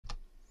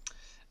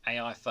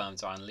AI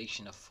firms are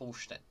unleashing a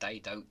force that they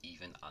don't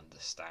even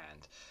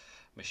understand.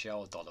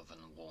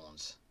 Donelan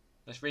warns.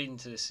 Let's read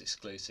into this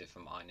exclusive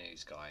from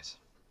iNews, guys.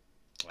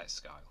 Let's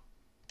go.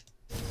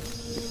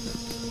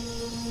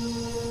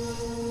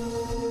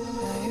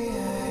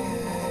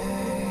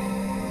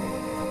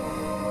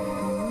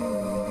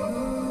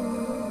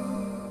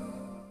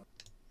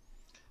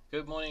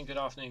 Good morning, good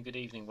afternoon, good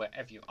evening,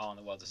 wherever you are in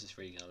the world. This is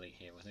REGANELITE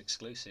here with an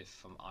exclusive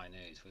from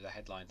iNews with a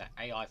headline that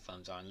AI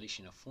firms are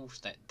unleashing a force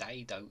that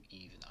they don't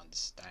even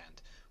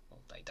understand.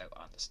 Well, they don't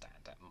understand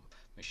that.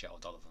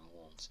 Donelan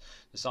warns.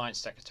 The Science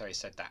Secretary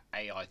said that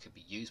AI could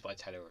be used by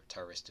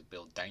terrorists to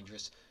build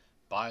dangerous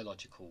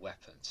biological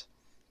weapons.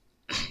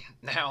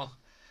 Now,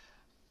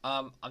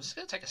 I'm just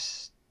going to take a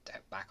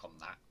step back on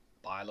that.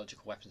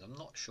 Biological weapons, I'm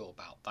not sure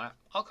about that.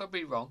 I could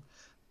be wrong.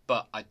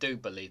 But I do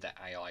believe that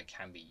AI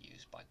can be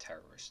used by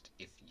terrorists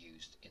if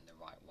used in the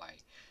right way.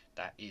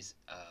 That is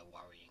a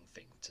worrying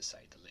thing, to say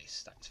the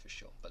least. That's for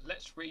sure. But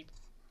let's read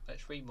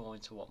more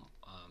into what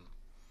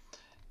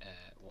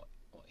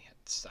he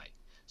had to say.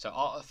 So,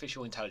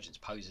 artificial intelligence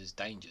poses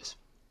dangers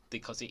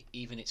because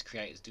even its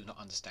creators do not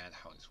understand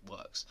how it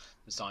works.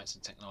 The Science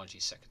and Technology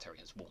Secretary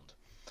has warned.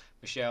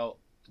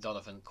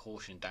 Donelan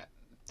cautioned that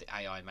the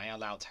AI may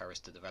allow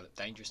terrorists to develop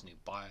dangerous new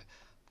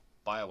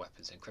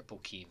bioweapons and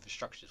cripple key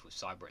infrastructures with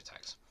cyber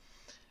attacks.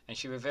 And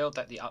she revealed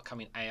that the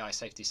upcoming AI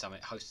Safety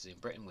Summit hosted in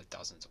Britain with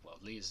dozens of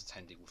world leaders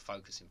attending will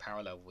focus in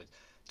parallel with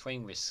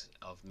twin risks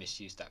of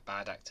misuse that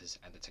bad actors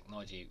and the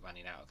technology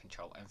running out of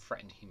control and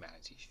threaten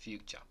humanity's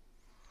future.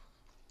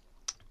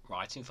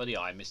 Writing for the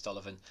Eye, Ms.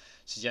 Donelan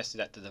suggested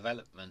that the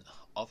development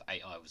of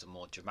AI was a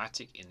more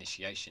dramatic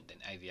initiation than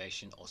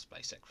aviation or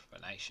space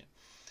exploration.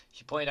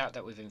 She pointed out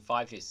that within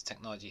 5 years the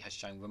technology has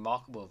shown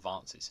remarkable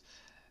advances,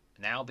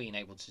 now being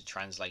able to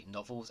translate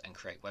novels and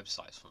create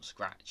websites from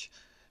scratch.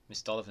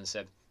 Ms. Donelan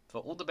said,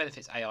 "For all the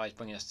benefits AI is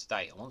bringing us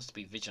today, I want us to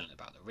be vigilant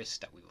about the risks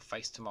that we will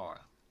face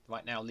tomorrow.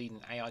 Right now,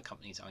 leading AI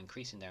companies are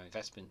increasing their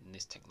investment in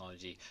this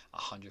technology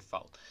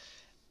 100-fold.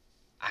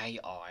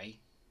 AI,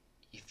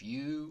 if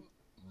you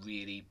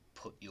really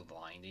put your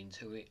mind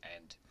into it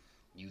and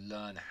you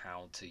learn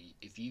how to,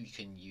 if you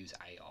can use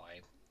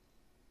AI,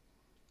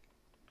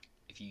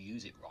 if you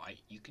use it right,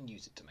 you can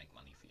use it to make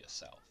money for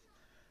yourself.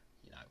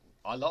 You know,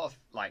 a lot of,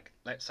 like,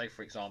 let's say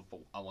for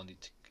example, I wanted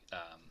to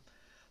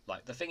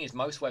like, the thing is,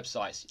 most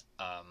websites,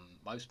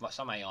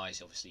 some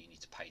AIs obviously you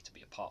need to pay to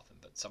be a part of them,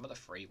 but some of the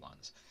free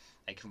ones,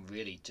 they can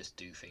really just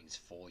do things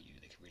for you.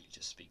 They can really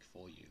just speak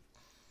for you.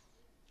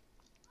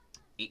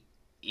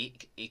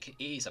 It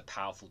is a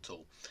powerful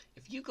tool.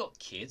 If you've got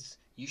kids,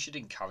 you should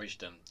encourage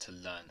them to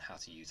learn how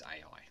to use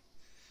AI,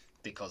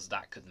 because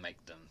that could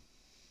make them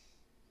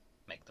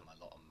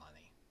a lot of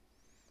money,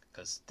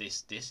 because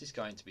this is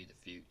going to be the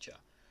future,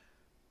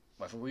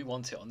 whether we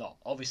want it or not.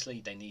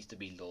 Obviously there needs to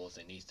be laws,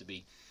 there needs to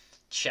be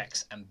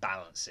checks and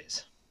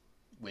balances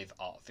with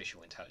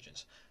artificial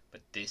intelligence,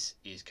 but this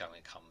is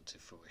going to come to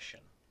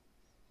fruition,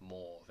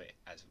 more of it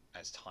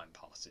as time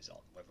passes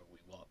on, whether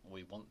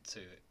we want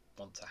to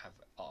have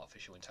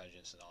artificial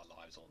intelligence in our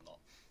lives or not.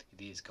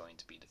 It is going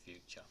to be the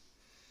future.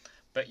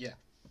 But yeah,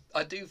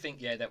 I do think,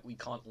 yeah, that we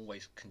can't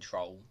always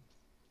control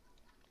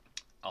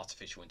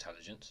artificial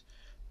intelligence,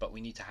 but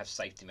we need to have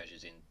safety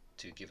measures in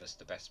to give us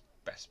the best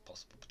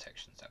possible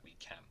protections that we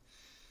can.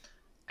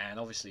 And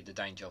obviously the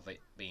danger of it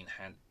being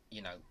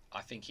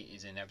I think it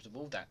is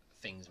inevitable that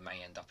things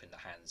may end up in the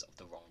hands of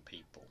the wrong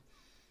people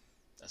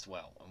as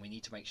well, and we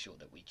need to make sure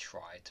that we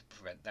try to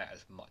prevent that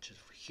as much as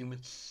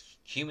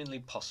humanly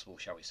possible,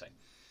 shall we say.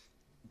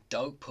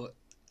 Don't put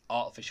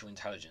artificial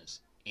intelligence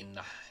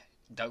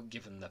don't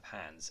give them the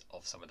hands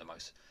of some of the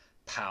most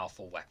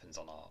powerful weapons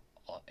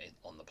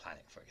on the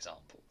planet, for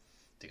example,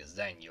 because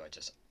then you are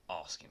just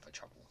asking for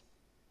trouble.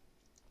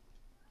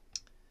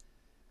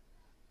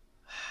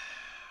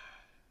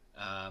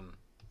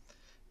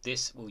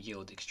 This will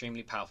yield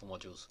extremely powerful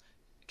modules,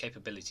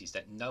 capabilities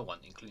that no one,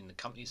 including the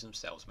companies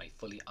themselves, may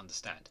fully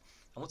understand.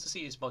 I want to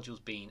see these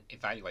modules being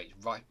evaluated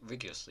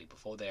rigorously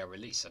before they are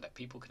released, so that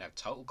people can have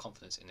total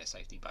confidence in their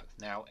safety both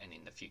now and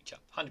in the future.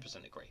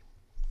 100% agree.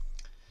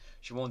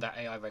 She warned that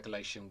AI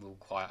regulation will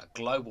require a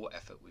global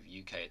effort, with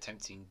UK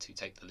attempting to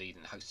take the lead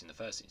in hosting the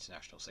first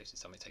International Safety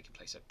Summit, taking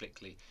place at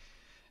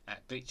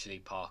Bletchley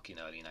Park in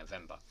early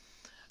November.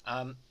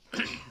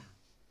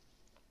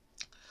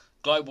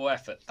 Global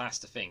effort, that's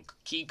the thing.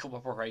 Key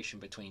cooperation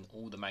between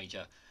all the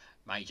major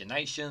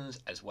nations,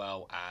 as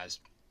well as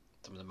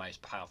some of the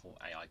most powerful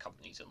AI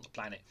companies on the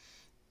planet.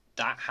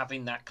 That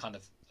having that kind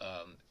of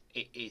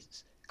it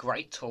is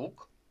great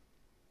talk,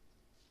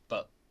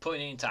 but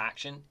putting it into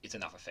action is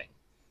another thing.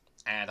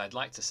 And I'd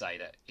like to say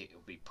that it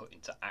will be put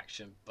into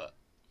action, but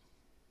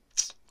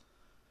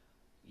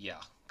yeah,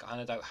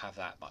 kind of don't have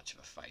that much of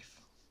a faith,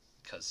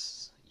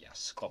 because yeah,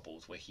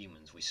 squabbles, we're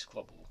humans, we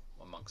squabble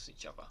amongst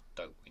each other,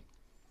 don't we?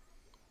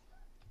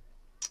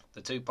 The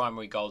two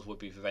primary goals would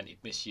be prevented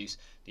misuse,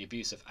 the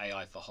abuse of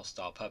AI for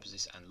hostile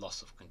purposes, and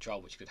loss of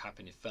control, which could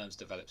happen if firms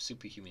develop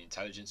superhuman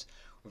intelligence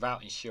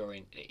without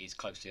ensuring it is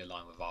closely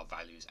aligned with our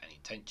values and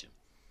intention.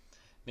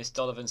 Ms.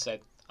 Donelan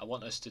said, I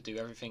want us to do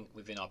everything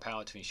within our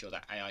power to ensure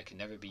that AI can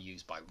never be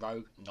used by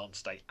rogue,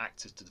 non-state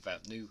actors to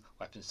develop new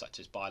weapons such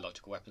as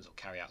biological weapons or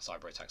carry out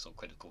cyber attacks on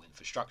critical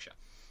infrastructure.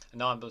 A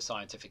number of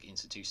scientific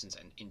institutions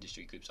and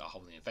industry groups are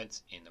holding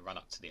events in the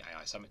run-up to the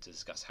AI summit to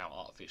discuss how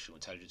artificial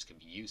intelligence can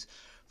be used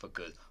for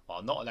good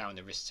while not allowing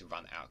the risks to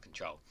run out of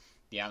control.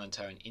 The Alan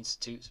Turing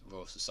Institute,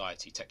 Royal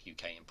Society, Tech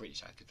UK and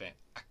British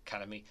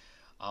Academy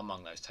are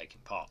among those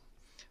taking part.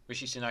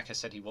 Rishi Sunak has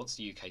said he wants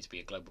the UK to be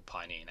a global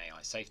pioneer in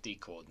AI safety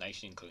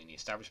coordination, including the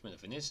establishment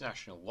of an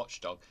international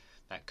watchdog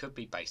that could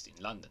be based in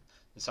London.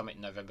 The summit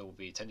in November will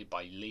be attended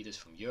by leaders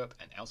from Europe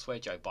and elsewhere.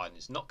 Joe Biden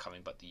is not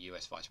coming, but the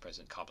US Vice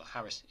President Kamala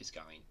Harris is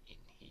going in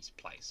his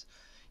place.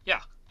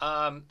 Yeah,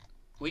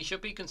 we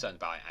should be concerned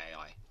about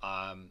AI.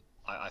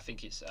 I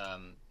think it's a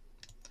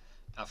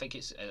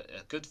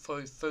good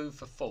food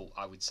for thought,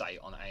 I would say,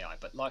 on AI.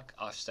 But like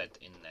I've said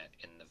in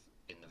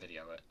the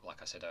video,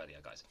 like I said earlier,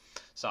 guys,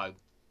 so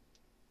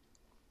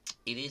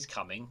it is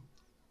coming.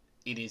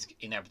 It is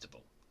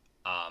inevitable.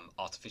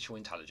 Artificial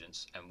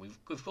intelligence, and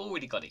we've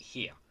already got it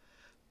here,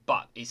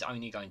 but it's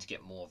only going to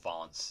get more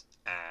advanced,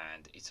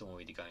 and it's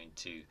already going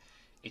to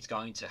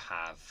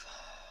have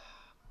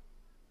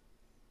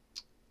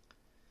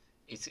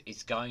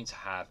it's going to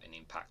have an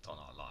impact on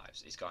our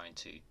lives. It's going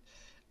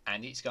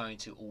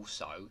to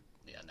also,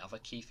 another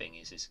key thing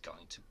is it's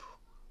going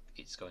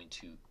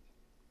to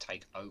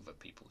take over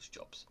people's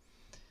jobs.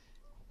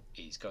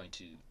 It's going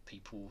to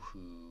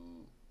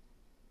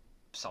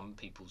some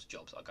people's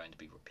jobs are going to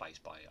be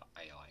replaced by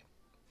AI.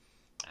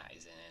 That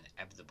is an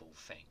inevitable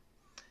thing,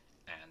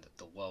 and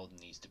the world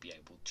needs to be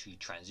able to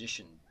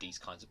transition these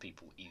kinds of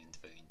people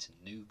either into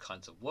new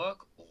kinds of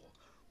work or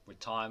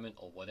retirement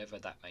or whatever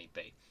that may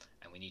be,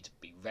 and we need to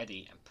be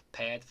ready and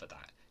prepared for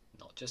that.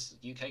 Not just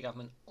the UK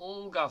government,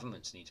 all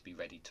governments need to be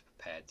ready to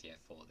prepare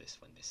for this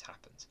when this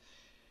happens.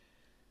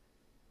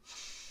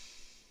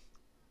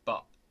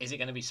 But is it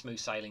going to be smooth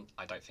sailing?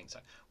 I don't think so.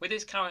 With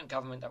this current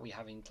government that we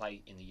have in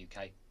play in the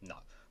UK, no.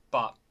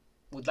 But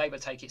would Labour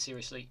take it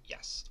seriously?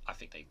 Yes, I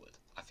think they would.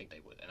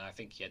 And I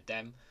think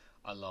them,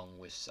 along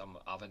with some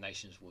other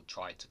nations, will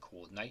try to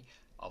coordinate.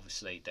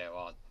 Obviously, there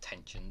are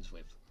tensions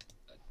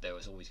there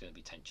is always going to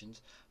be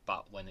tensions,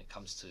 but when it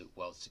comes to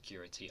world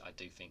security, I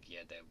do think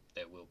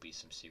there will be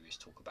some serious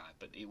talk about it.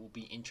 But it will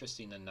be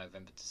interesting in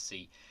November to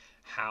see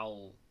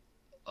how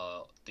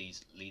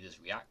these leaders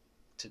react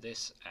to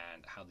this,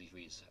 and how these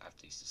leaders have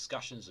these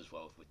discussions as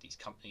well with these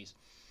companies,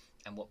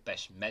 and what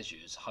best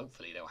measures.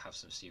 Hopefully they'll have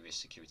some serious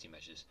security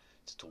measures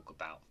to talk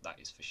about, that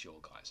is for sure,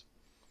 guys.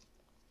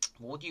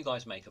 What do you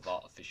guys make of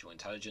artificial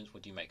intelligence?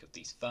 What do you make of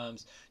these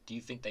firms? Do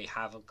you think they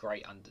have a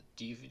great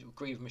do you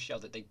agree with Michelle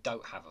that they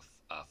don't have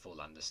a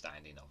full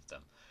understanding of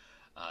them?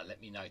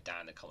 Let me know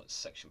down in the comments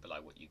section below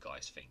what you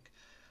guys think.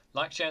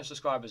 Like, share and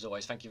subscribe as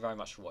always. Thank you very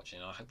much for watching,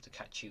 and I hope to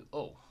catch you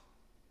all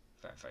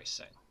very, very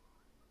soon.